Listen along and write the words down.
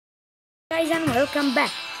Guys, and welcome back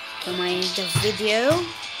to my video.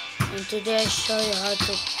 And today I show you how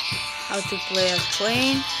to play a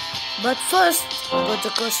train. But first, go to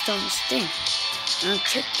custom Steam and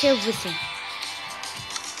check everything.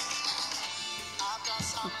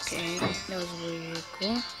 Okay, that was really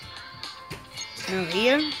cool. Now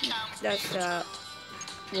here, that's a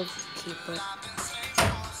wolf keeper.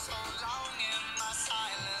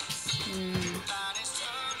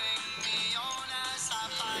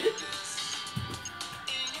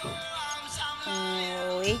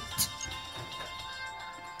 Wait.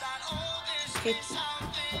 Hit.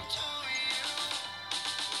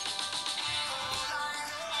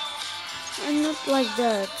 I'm not like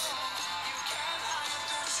that.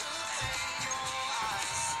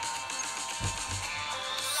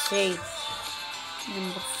 Save.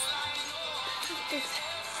 Number.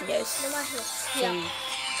 Yes. Save.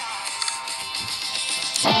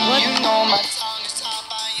 What?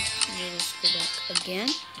 Let's go back again.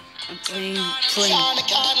 I'm playing train.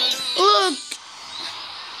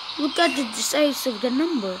 Look at the size of the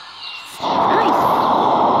number.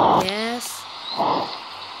 Nice. Yes.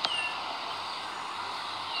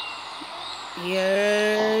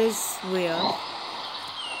 Yes, we are.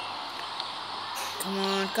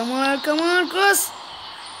 Come on, cross.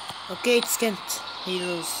 Okay, it's Kent. He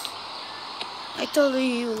lose. I told you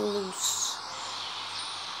he will lose.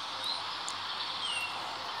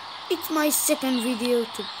 It's my second video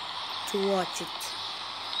to watch it.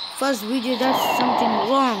 First video, that's something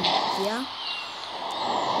wrong, yeah?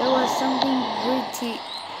 There was something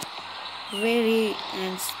very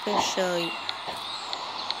and special.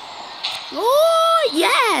 Oh,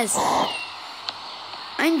 yes!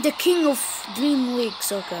 I'm the king of Dream League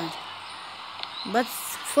Soccer. But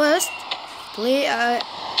first, play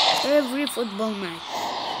every football match.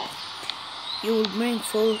 You will bring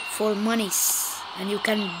full monies, and you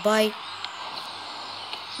can buy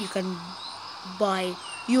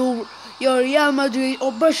your Real Madrid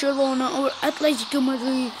or Barcelona or Atletico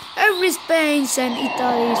Madrid, every Spain and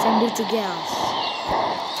Italy and Portugal,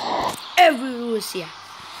 every Russia.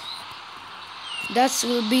 That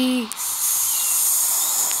will be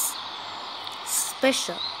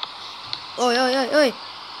special. Oi.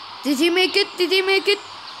 Did he make it?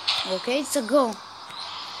 Okay, it's a goal.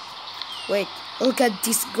 Wait, look at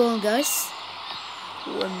this goal, guys.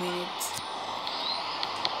 1 minute.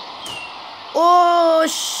 Oh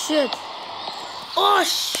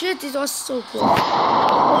shit, it was so cool.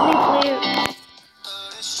 Let me play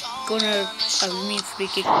corner, free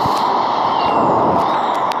kick.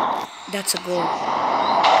 That's a goal.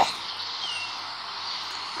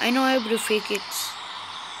 I know every free kicks.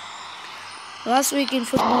 Last week in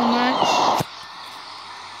football match.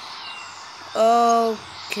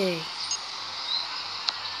 Okay.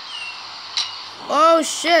 Oh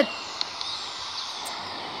shit.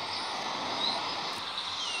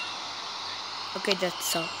 Okay,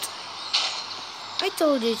 that's out. I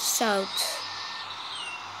told you it's out.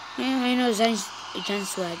 Yeah, I know Jan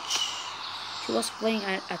Swedge. He was playing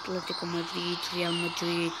at Atletico Madrid, Real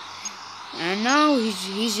Madrid, and now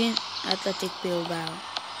he's in Athletic Bilbao.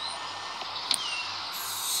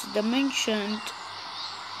 The mentioned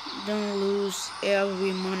don't lose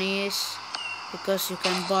every monies because you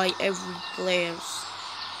can buy every players.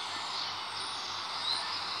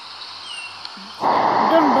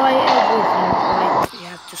 Don't buy everything. Like you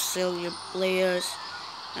have to sell your players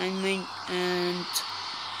and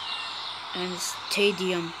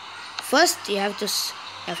stadium. First, you have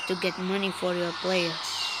to get money for your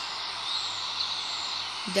players.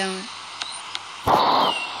 Down.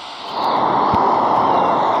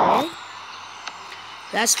 Okay.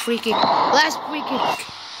 Last free kick.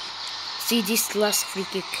 See this last free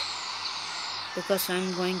kick. Because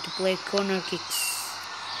I'm going to play corner kicks.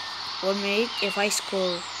 1 minute if I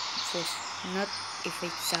score first, not if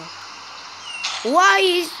it's out. Why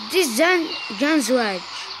is this Jan Swedge?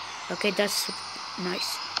 Okay, that's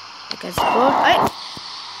nice. I can score.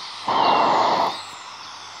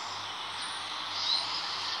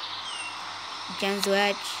 Jan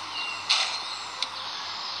Swedge.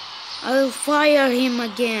 I'll fire him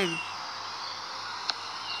again.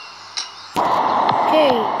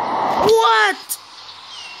 Okay. What?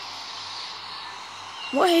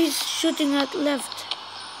 Why is shooting at left?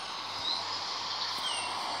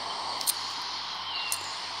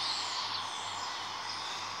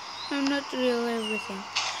 I'm not real everything.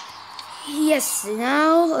 Yes,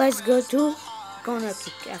 now let's go to corner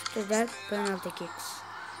kick. After that, penalty kicks.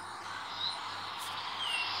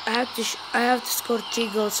 I have to score 3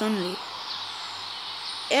 goals only.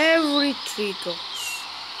 Every 3 goals.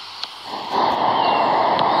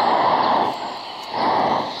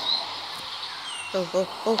 Oh, oh,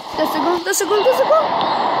 oh. That's a goal. That's a goal. That's a goal.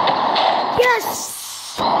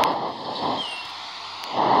 Yes. That's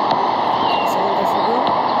a goal. That's a goal.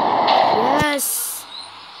 Yes.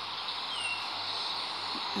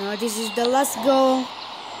 Now this is the last goal.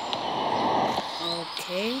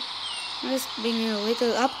 Okay. Let's bring it a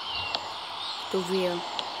little up to Via.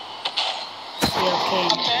 Okay.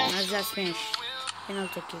 Now that's finished.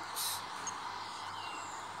 Penalty kicks.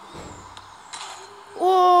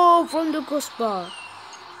 Oh, from the crossbar.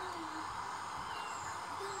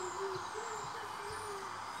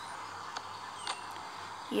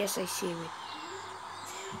 Yes, I see it.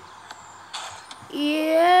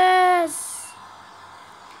 Yes.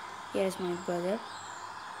 Yes, my brother.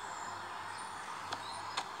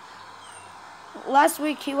 Last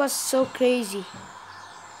week he was so crazy.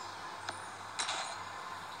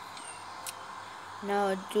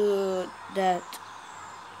 Now do that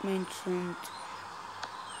mentioned.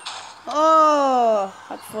 Oh,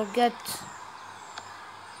 I forget.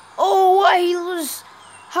 Oh, why he lose?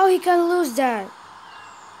 How he can lose that?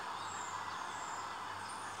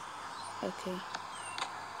 Okay.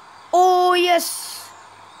 Oh yes,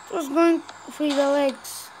 it was going through the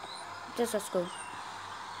legs. Just let's go.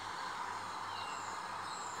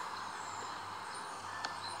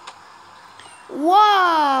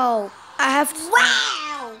 Wow! I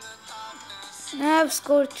have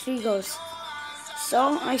scored 3 goals.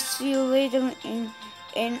 So I see you later in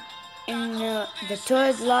the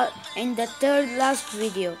third last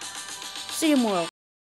video. See you tomorrow.